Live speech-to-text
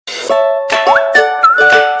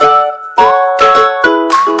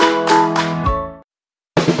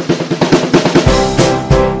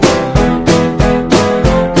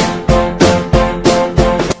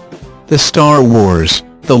The Star Wars,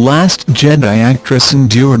 The Last Jedi actress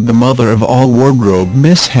endured the mother-of-all wardrobe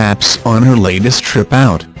mishaps on her latest trip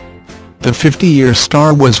out. The 50-year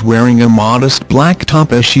star was wearing a modest black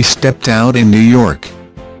top as she stepped out in New York.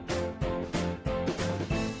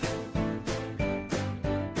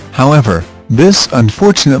 However, this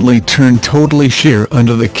unfortunately turned totally sheer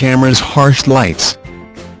under the camera's harsh lights.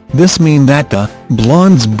 This meant that the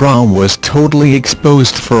blonde's bra was totally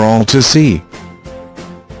exposed for all to see.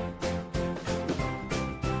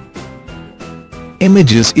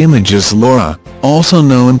 Images Laura, also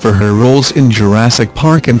known for her roles in Jurassic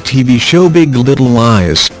Park and TV show Big Little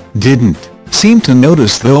Lies, didn't seem to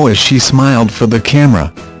notice though as she smiled for the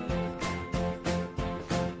camera.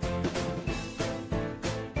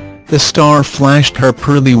 The star flashed her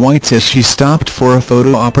pearly whites as she stopped for a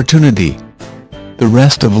photo opportunity. The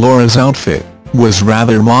rest of Laura's outfit was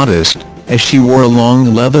rather modest, as she wore a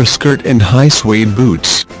long leather skirt and high suede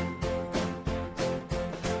boots.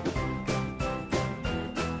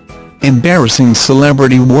 Embarrassing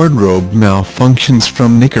celebrity wardrobe malfunctions,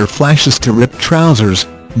 from knicker flashes to ripped trousers.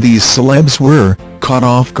 These celebs were caught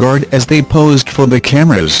off guard as they posed for the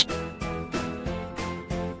cameras.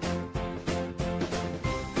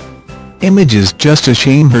 Images Just a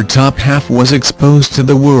shame her top half was exposed to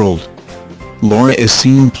the world. Laura is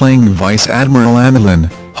seen playing Vice Admiral Annalyn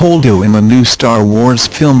Holdo in the new Star Wars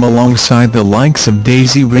film alongside the likes of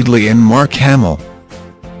Daisy Ridley and Mark Hamill.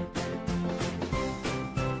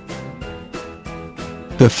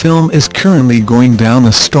 The film is currently going down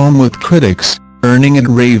a storm with critics, earning it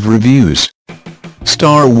rave reviews.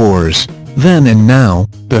 Star Wars, Then and Now,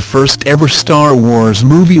 the first ever Star Wars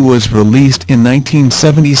movie, was released in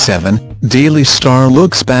 1977. Daily Star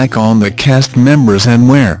looks back on the cast members and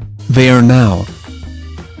where they are now.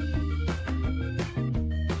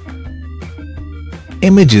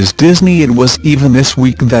 Images Disney. It was even this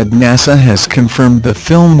week that NASA has confirmed the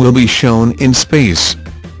film will be shown in space.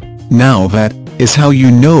 Now that is how you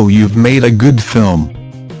know you've made a good film.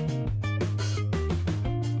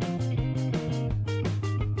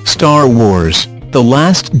 Star Wars, The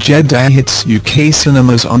Last Jedi hits UK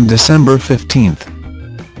cinemas on December 15th.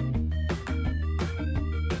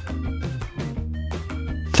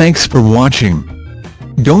 Thanks for watching.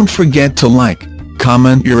 Don't forget to like,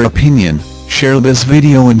 comment your opinion, share this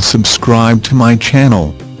video and subscribe to my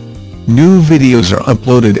channel. New videos are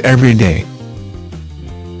uploaded every day.